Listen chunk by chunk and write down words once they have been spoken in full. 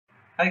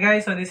Hi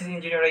guys, so this is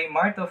Engineer Ray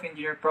Mart of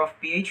Engineer Prof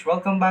PH.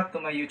 Welcome back to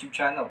my YouTube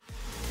channel.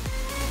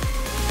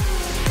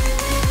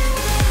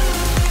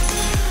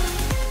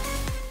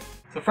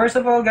 So first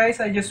of all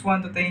guys, I just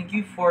want to thank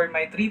you for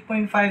my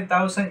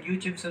 3,500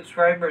 YouTube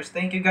subscribers.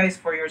 Thank you guys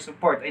for your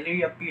support. I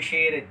really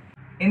appreciate it.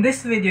 In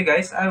this video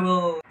guys, I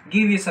will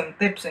give you some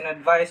tips and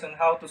advice on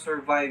how to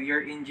survive your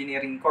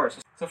engineering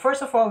course. So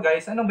first of all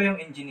guys, ano ba yung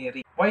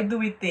engineering? Why do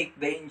we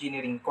take the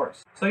engineering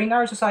course? So in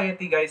our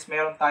society guys,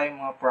 meron tayong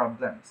mga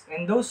problems.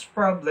 And those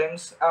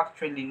problems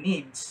actually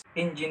needs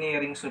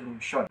engineering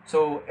solution.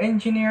 So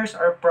engineers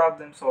are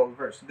problem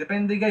solvers.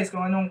 Depende guys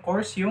kung anong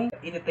course yung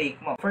iti-take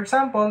mo. For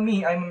example,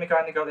 me, I'm a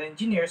mechanical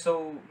engineer.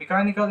 So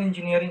mechanical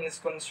engineering is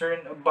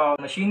concerned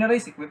about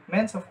machineries,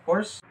 equipments, of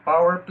course,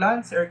 power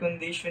plants, air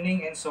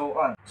conditioning, and so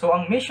on. So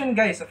ang mission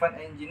guys of an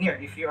engineer,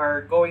 if you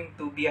are going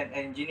to be an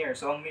engineer,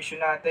 so ang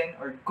mission natin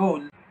or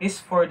goal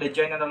is for the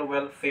general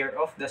welfare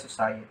of the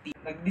society.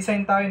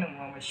 Nag-design tayo ng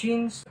mga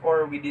machines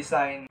or we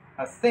design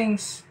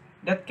things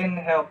that can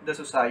help the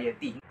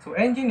society. So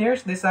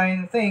engineers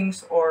design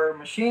things or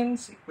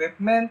machines,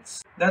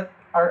 equipments that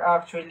are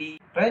actually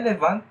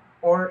relevant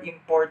or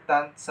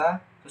important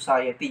sa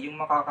society, yung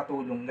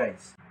makakatulong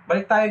guys.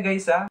 Balik tayo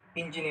guys sa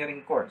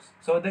engineering course.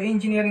 So the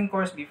engineering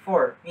course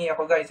before,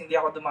 ako guys, hindi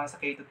ako dumaan sa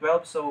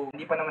K-12, so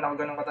hindi pa naman ako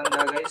ganun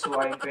katanda guys, so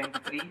I'm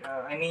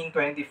 24.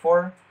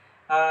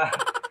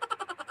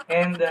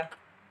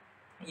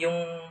 Yung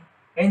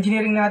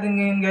engineering natin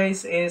ngayon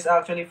guys is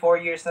actually 4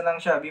 years na lang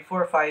siya,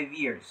 before 5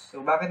 years. So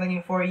bakit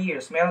naging 4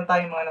 years? Meron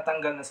tayong mga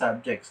natanggal na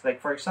subjects.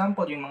 Like for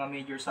example, yung mga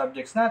major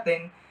subjects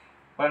natin,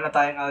 wala na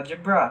tayong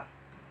algebra.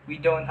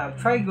 We don't have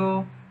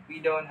trigo,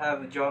 we don't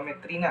have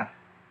geometry na.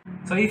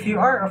 So if you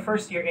are a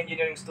first year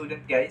engineering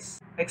student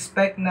guys,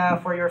 expect na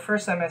for your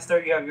first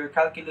semester you have your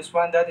calculus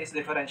 1, that is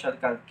differential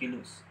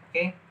calculus.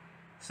 Okay?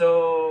 So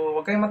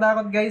huwag kayong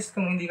matakot guys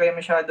kung hindi kayo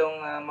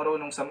masyadong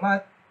marunong sa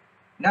math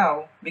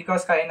now,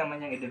 because kaya naman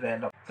niyang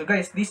i-develop. So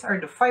guys, these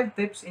are the 5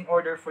 tips in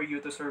order for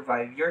you to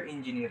survive your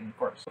engineering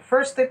course. So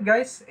first tip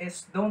guys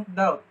is don't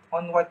doubt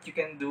on what you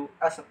can do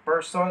as a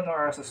person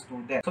or as a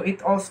student. So it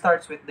all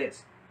starts with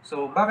this.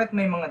 So bakit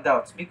may mga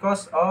doubts?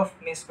 Because of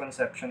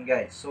misconception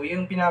guys. So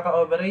yung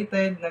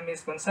pinaka-overrated na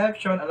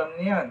misconception, alam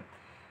niyo yan.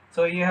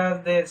 So you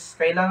have this,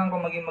 kailangan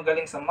ko maging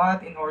magaling sa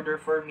math in order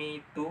for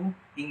me to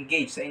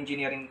engage sa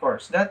engineering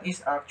course. That is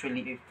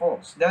actually a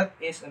false. That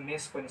is a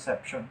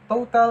misconception.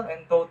 Total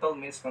and total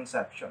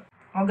misconception.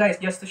 Oh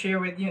guys, just to share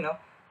with you,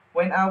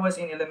 when I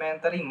was in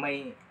elementary,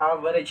 my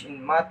average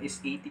in math is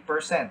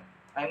 80%.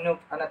 I'm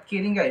not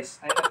kidding guys.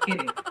 I'm not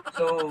kidding.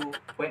 So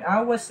when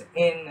I was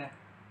in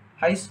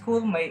high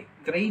school, my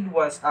grade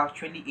was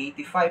actually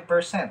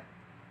 85%.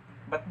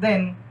 But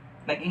then,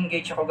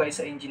 nag-engage ako guys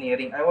sa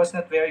engineering. I was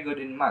not very good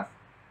in math.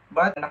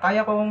 But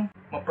nakaya kong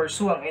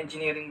ma-pursue ang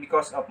engineering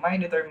because of my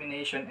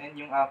determination and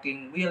yung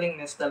aking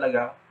willingness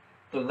talaga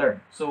to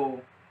learn.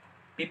 So,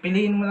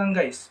 pipiliin mo lang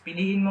guys.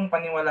 Piliin mong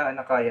paniwalaan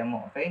na kaya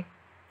mo, okay?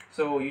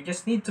 So, you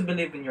just need to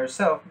believe in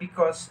yourself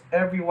because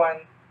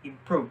everyone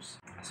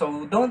improves.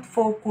 So, don't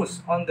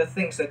focus on the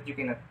things that you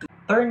cannot do.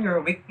 Turn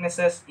your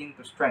weaknesses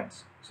into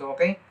strengths. So,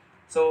 okay?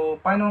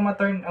 So, paano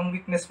ma-turn ang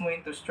weakness mo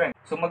into strength?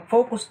 So,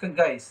 mag-focus ka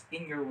guys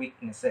in your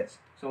weaknesses.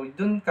 So,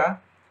 dun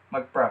ka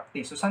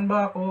mag-practice. So, saan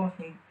ba ako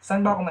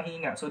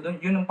mahina? So,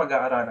 yun ang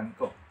pag-aaralan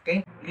ko.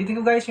 Okay? Ulitin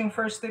ko guys yung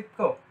first tip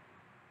ko.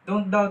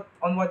 Don't doubt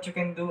on what you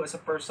can do as a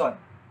person.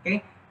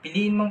 Okay?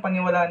 Piliin mong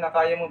paniwalaan na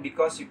kaya mo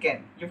because you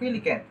can. You really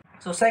can.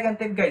 So, second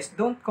tip guys,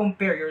 don't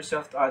compare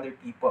yourself to other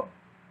people.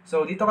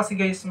 So, dito kasi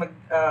guys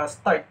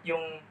mag-start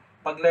yung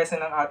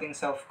pag-lesson ng ating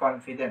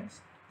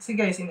self-confidence. Kasi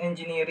guys, in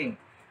engineering,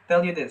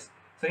 tell you this.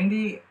 So,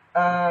 hindi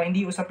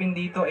usapin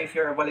dito if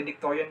you're a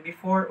valedictorian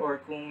before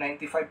or kung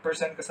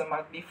 95% ka sa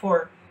math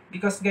before.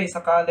 Because guys,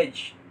 sa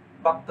college,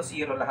 back to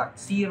zero lahat.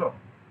 Zero.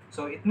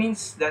 So, it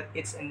means that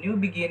it's a new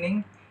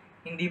beginning.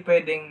 Hindi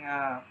pwedeng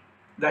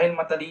dahil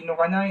matalino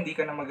ka na, hindi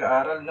ka na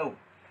mag-aaral. No.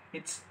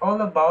 It's all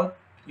about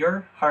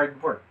your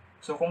hard work.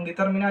 So, kung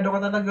determinado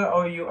ka talaga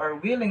or you are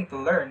willing to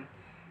learn,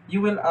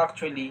 you will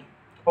actually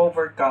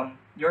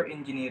overcome your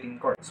engineering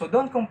course. So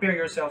don't compare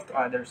yourself to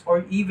others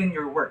or even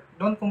your work.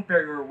 Don't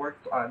compare your work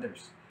to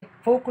others.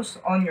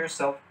 Focus on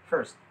yourself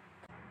first.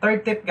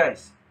 Third tip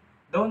guys,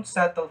 don't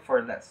settle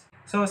for less.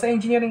 So sa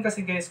engineering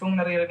kasi guys, kung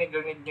naririnig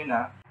nyo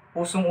na,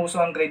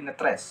 usong-uso ang grade na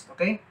 3.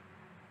 Okay?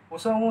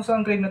 Usong-uso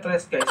ang grade na 3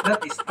 guys.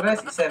 That is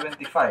 3 is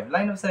 75.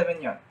 Line of 7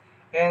 yon.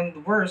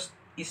 And worst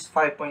is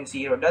 5.0.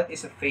 That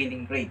is a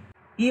failing grade.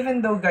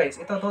 Even though guys,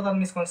 ito total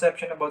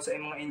misconception about sa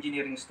mga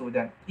engineering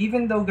student.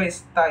 Even though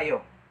guys,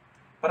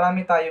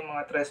 marami tayong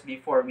mga tres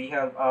before. We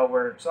have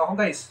our... So ako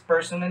guys,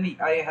 personally,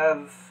 I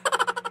have...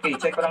 Okay,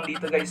 check ko lang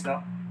dito guys,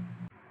 no?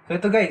 So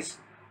ito guys,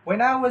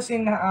 when I was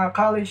in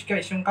college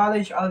guys, yung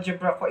college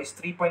algebra ko is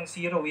 3.0.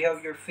 We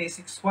have your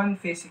physics 1,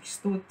 physics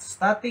 2,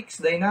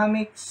 statics,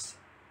 dynamics.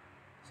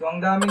 So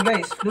ang dami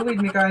guys, fluid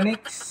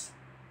mechanics,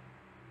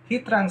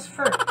 heat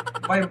transfer,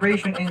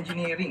 vibration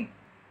engineering.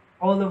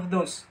 All of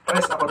those,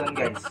 tres ako dun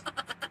guys.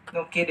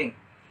 No kidding.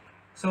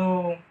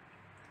 So,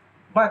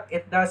 But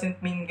it doesn't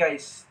mean,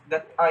 guys,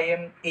 that I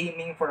am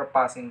aiming for a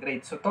passing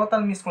grade. So,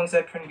 total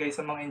misconception, guys,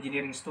 sa mga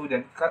engineering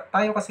student.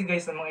 Tayo kasi,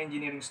 guys, sa mga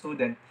engineering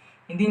student,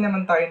 hindi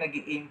naman tayo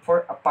nag-aim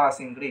for a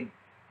passing grade.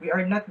 We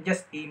are not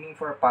just aiming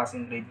for a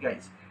passing grade,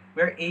 guys.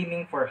 We are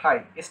aiming for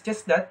high. It's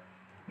just that,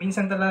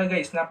 minsan talaga,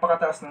 guys,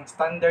 napakataas ng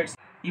standards.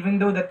 Even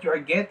though that you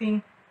are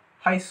getting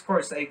high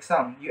scores sa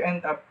exam, you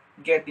end up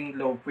getting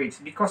low grades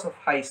because of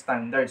high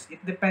standards.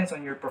 It depends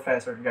on your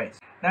professor,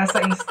 guys. Nasa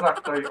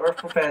instructor or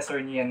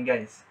professor niyo yan,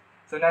 guys.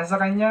 So, nasa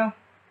kanya,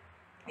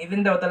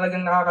 even though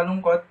talagang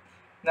nakakalungkot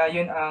na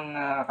yun ang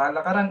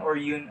kalakaran or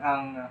yun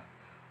ang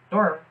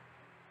norm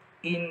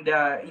in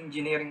the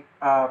engineering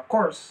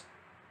course,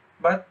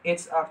 but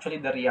it's actually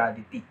the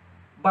reality.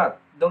 But,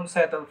 don't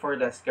settle for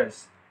less,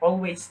 guys.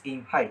 Always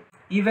aim high.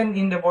 Even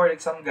in the board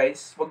exam,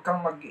 guys, huwag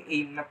kang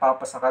mag-aim na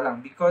papasa ka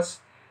lang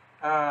because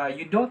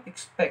you don't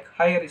expect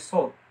high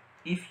result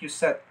if you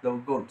set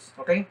low goals.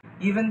 Okay?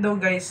 Even though,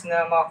 guys,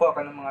 na makakuha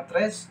ka ng mga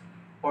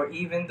 3 or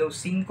even though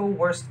 5,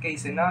 worst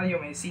case scenario,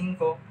 may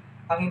 5,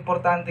 ang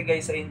importante,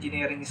 guys, sa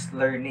engineering is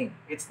learning.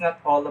 It's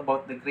not all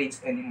about the grades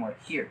anymore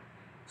here.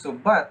 So,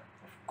 but,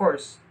 of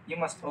course, you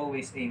must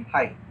always aim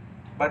high.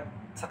 But,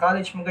 sa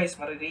college mo, guys,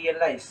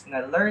 marirealize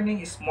na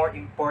learning is more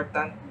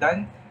important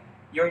than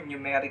your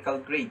numerical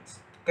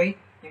grades.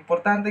 Okay?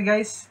 Importante,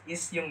 guys,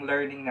 is yung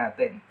learning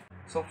natin.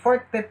 So,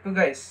 fourth tip ko,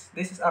 guys,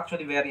 this is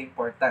actually very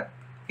important.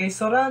 Okay,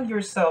 surround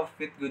yourself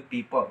with good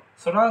people.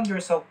 Surround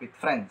yourself with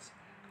friends.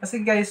 Kasi,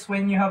 guys,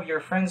 when you have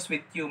your friends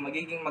with you,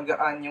 magiging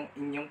magaan yung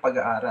inyong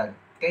pag-aaral.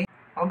 Okay?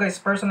 Ako,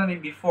 guys, personally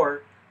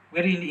before,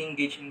 we really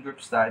engage in group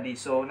study.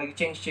 So,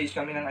 nag-change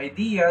kami ng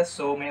ideas.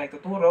 So, may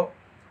nagtuturo.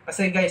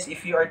 Kasi, guys,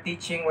 if you are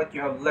teaching what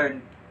you have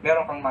learned,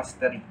 meron kang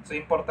mastery. So,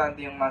 importante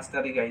yung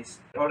mastery,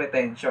 guys, or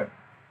retention.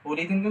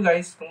 Ulitin ko,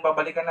 guys, kung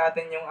babalikan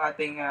natin yung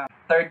ating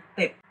third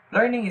tip.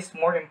 Learning is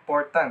more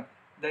important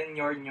than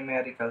your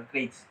numerical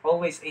grades.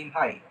 Always aim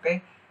high,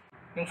 okay?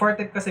 Yung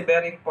fourth tip kasi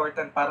very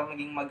important para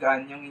maging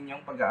magaan yung inyong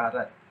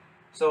pag-aaral.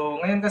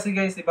 So, ngayon kasi,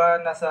 guys, diba,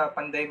 nasa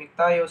pandemic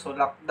tayo, so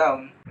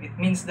lockdown. It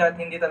means that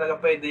hindi talaga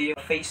pwede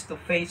yung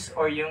face-to-face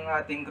or yung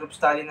ating group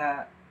study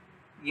na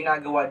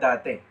ginagawa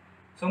dati.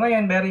 So,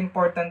 ngayon, very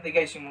important,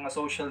 guys, yung mga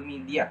social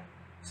media.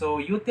 So,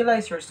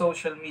 utilize your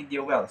social media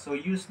well. So,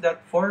 use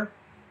that for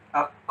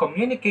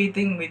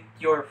communicating with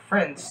your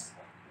friends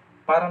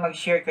para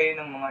mag-share kayo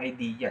ng mga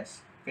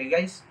ideas. Okay,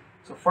 guys?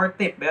 So, fourth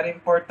tip, very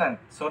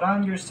important.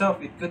 Surround yourself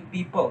with good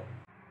people.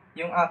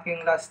 Yung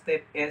aking last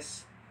tip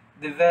is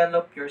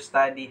develop your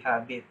study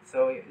habit.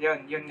 So,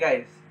 yun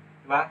guys.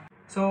 Diba?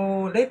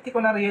 So, lately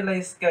ko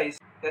na-realize, guys,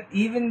 that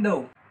even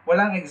though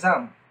walang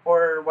exam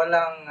or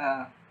walang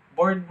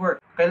board work,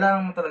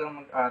 kailangan mo talagang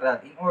mag-aral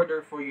in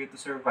order for you to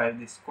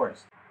survive this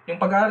course. Yung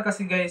pag-aaral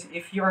kasi, guys,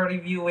 if you are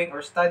reviewing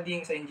or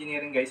studying sa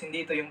engineering, guys,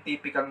 hindi ito yung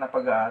typical na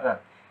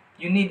pag-aaral.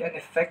 You need an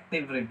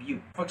effective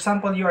review. For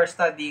example, you are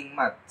studying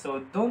math.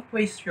 So, don't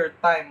waste your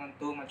time on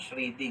too much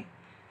reading.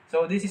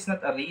 So, this is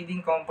not a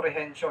reading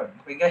comprehension.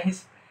 Okay,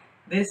 guys?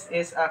 This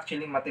is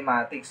actually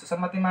mathematics. So, sa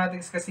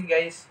mathematics kasi,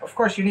 guys, of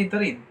course, you need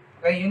to read.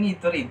 Okay, you need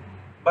to read.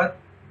 But,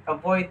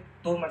 avoid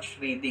too much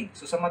reading.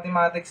 So, sa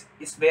mathematics,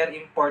 is very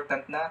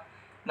important na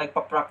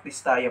nagpa-practice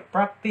tayo.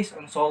 Practice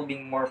on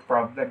solving more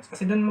problems.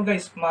 Kasi dun mo,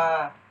 guys,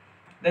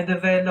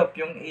 develop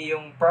yung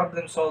iyong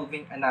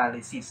problem-solving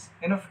analysis.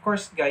 And of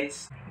course,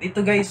 guys,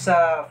 dito, guys,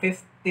 sa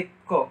fifth tip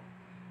ko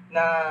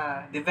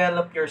na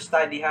develop your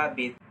study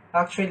habit,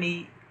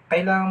 actually,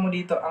 kailangan mo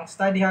dito, ang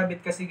study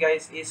habit kasi,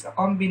 guys, is a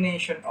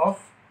combination of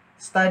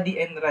study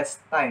and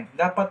rest time.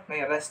 Dapat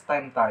may rest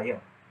time tayo.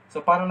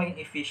 So, para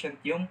maging efficient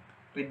yung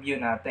review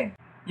natin.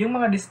 Yung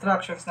mga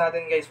distractions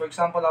natin, guys, for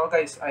example, ako,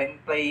 guys,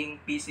 I'm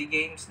playing PC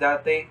games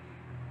dati,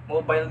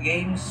 mobile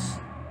games,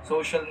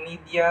 social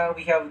media,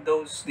 we have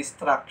those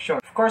distractions.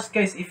 Of course,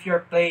 guys, if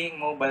you're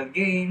playing mobile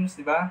games,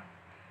 diba?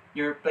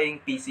 You're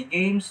playing PC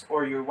games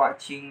or you're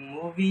watching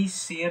movies,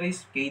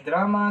 series,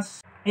 K-dramas,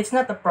 it's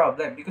not a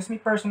problem. Because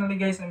me personally,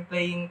 guys, I'm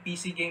playing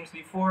PC games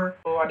before.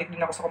 So, addict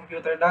din ako sa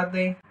computer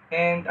dati.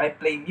 And I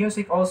play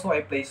music also,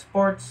 I play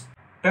sports.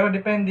 Pero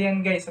depende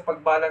yan, guys, sa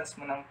pag-balance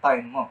mo ng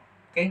time mo.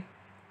 Okay?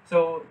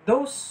 So,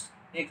 those,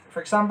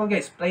 for example,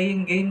 guys,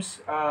 playing games,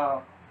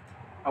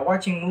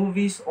 watching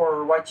movies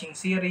or watching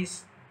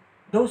series,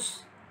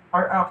 those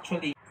are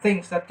actually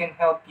things that can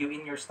help you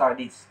in your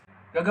studies.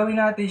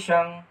 Gagawin natin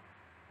siyang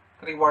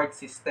reward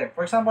system.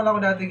 For example, ako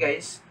dati,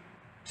 guys,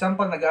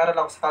 nag-aaral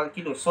ako sa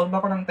calculus. Solve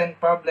ako ng 10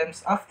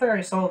 problems. After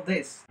I solve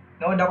this,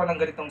 nood ako ng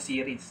ganitong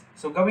series.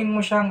 So, gawin mo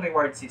siyang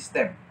reward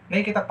system.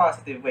 Make it a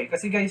positive way.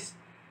 Kasi, guys,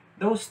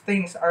 those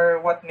things are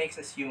what makes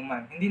us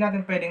human. Hindi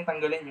natin pwedeng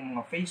tanggalin yung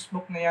mga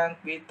Facebook na yan,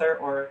 Twitter,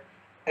 or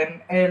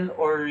ML,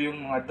 or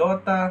yung mga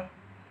Dota,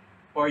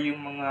 or yung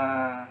mga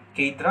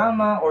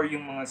K-drama, or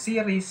yung mga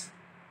series.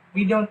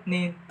 We don't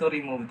need to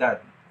remove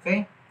that.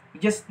 Okay?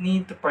 We just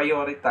need to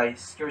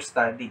prioritize your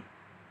study.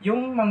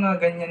 Yung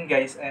mga ganyan,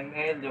 guys,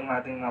 ML, yung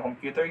ating mga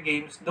computer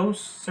games, those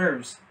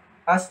serves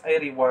as a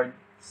reward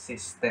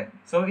system.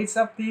 So, it's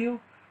up to you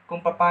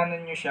kung paano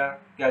nyo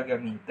siya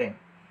gagamitin.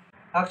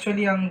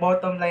 Actually, ang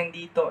bottom line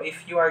dito,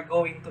 if you are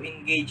going to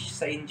engage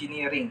sa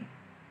engineering,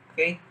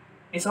 okay,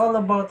 it's all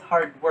about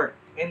hard work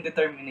and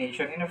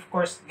determination. And of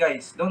course,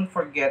 guys, don't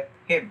forget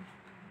Him.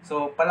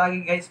 So,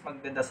 palagi guys,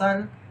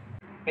 magdadasal.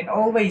 And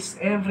always,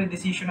 every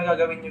decision na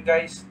gagawin nyo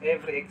guys,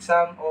 every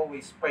exam,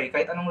 always pray.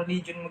 Kahit anong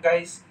religion mo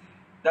guys,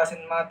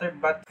 doesn't matter,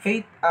 but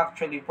faith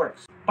actually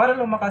works. Para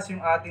lumakas yung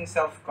ating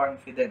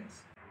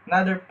self-confidence.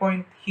 Another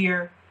point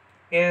here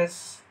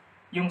is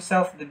yung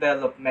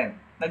self-development.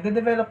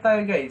 Nagde-develop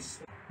tayo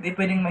guys. Hindi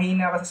pwedeng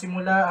mahina ka sa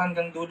simula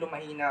hanggang dulo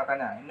mahina ka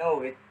na.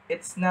 No,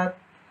 it's not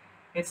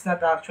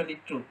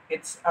actually true.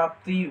 It's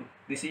up to you.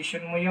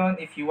 Decision mo yon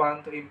if you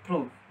want to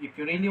improve. If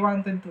you really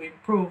wanted to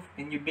improve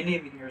and you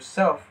believe in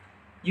yourself,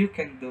 you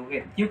can do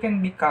it. You can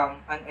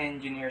become an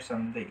engineer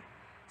someday.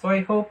 So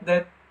I hope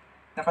that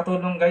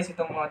nakatulong guys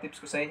itong mga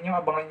tips ko sa inyo.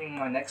 Abangan yung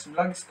mga next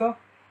vlogs ko.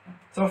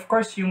 So of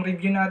course, yung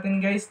review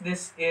natin guys,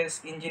 this is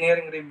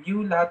engineering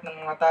review. Lahat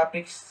ng mga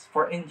topics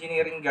for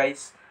engineering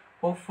guys,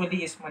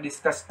 hopefully is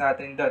ma-discuss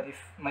natin doon. If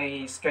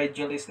my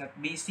schedule is not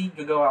busy,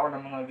 gagawa ako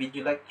ng mga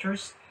video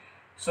lectures.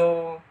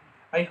 So,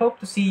 I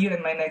hope to see you in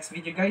my next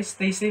video guys.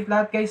 Stay safe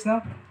lahat guys, no?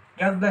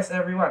 God bless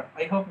everyone.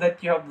 I hope that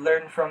you have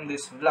learned from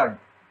this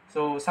vlog.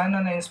 So,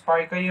 sana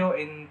na-inspire kayo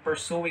in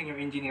pursuing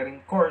your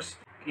engineering course.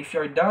 If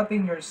you're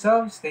doubting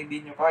yourselves na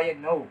hindi nyo kaya,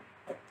 no.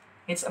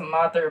 It's a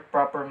matter of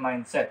proper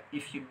mindset.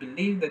 If you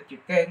believe that you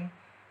can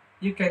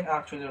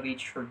actually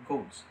reach your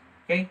goals.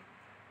 Okay?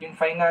 Yung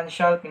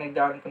financial,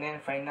 pinagdaan ko na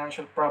yan,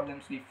 financial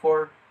problems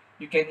before,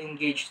 you can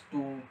engage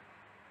to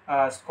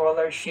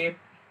scholarship.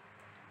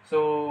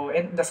 So,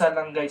 and dasal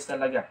lang guys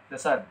talaga.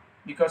 Dasal.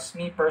 Because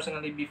me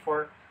personally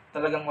before,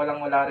 talagang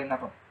walang-wala rin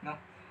ako. No?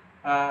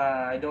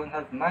 I don't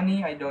have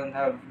money. I don't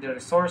have the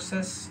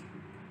resources.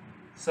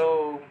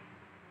 So,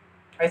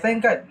 I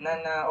thank God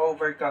na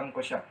na-overcome ko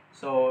siya.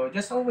 So,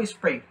 just always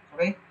pray.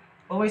 Okay?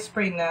 Always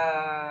pray na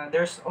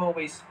there's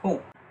always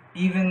hope.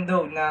 Even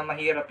though na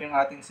mahirap yung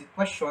ating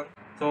sitwasyon.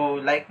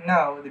 So, like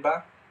now, di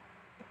ba?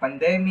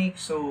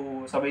 Pandemic.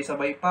 So,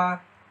 sabay-sabay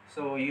pa.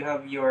 So, you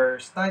have your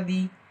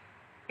study.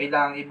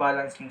 Kailangan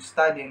i-balance yung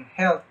study and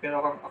health. Pero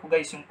ako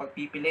guys, yung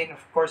pagpipiliin,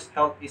 of course,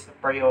 health is a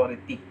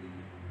priority.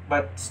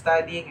 But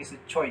studying is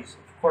a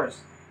choice, of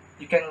course.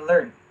 You can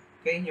learn.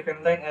 Okay? You can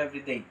learn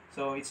every day.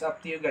 So, it's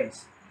up to you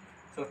guys.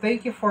 So,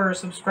 thank you for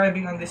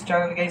subscribing on this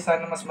channel guys.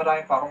 Sana mas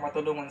marami pa akong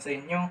matulungan sa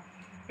inyo.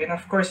 And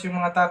of course, yung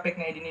mga topic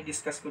na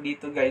i-discuss ko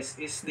dito guys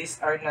is these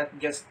are not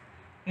just,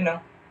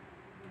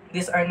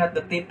 these are not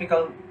the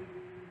typical,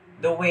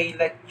 the way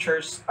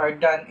lectures are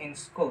done in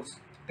schools.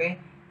 Okay?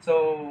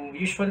 So,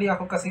 usually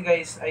ako kasi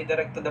guys, ay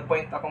direct to the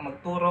point ako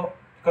magturo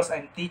because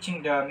I'm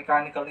teaching the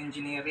mechanical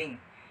engineering.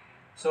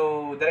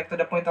 So, direct to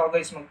the point ako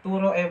guys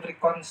magturo. Every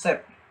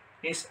concept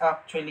is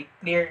actually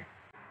clear.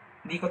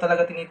 Hindi ko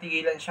talaga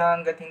tinitigilan siya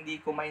hanggat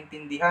hindi ko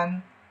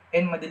maintindihan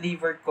and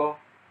ma-deliver ko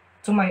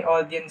to my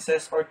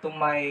audiences or to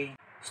my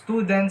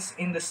students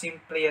in the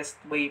simplest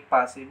way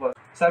possible.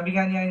 Sabi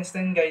nga ni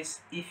Einstein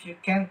guys, if you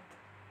can't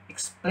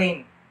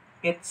explain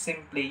it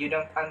simply, you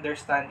don't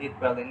understand it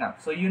well enough.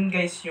 So yun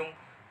guys yung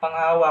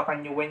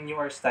panghahawakan nyo when you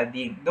are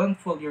studying. Don't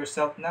fool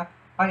yourself na,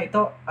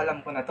 ito,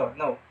 alam ko na to.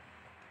 No.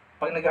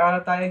 Pag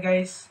nag-aaral tayo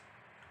guys,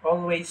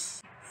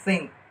 always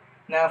think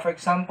na for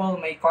example,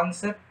 may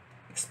concept,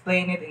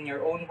 explain it in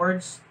your own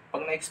words.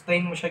 Pag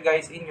na-explain mo siya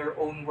guys in your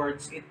own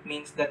words, it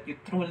means that you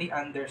truly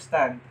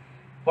understand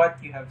what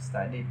you have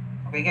studied.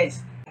 Okay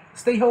guys?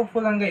 Stay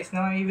hopeful lang guys,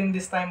 no? Even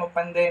this time of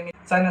pandemic,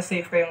 sana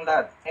safe kayong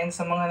lahat. And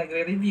sa mga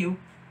nagre-review,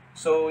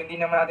 so hindi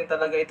naman natin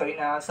talaga ito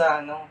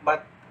inaasahan, no?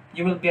 But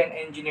you will be an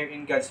engineer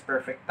in God's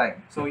perfect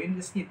time. So you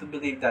just need to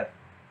believe that.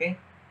 Okay?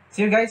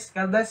 See you guys.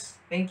 God bless.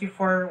 Thank you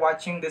for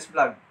watching this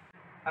vlog.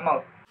 I'm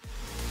out.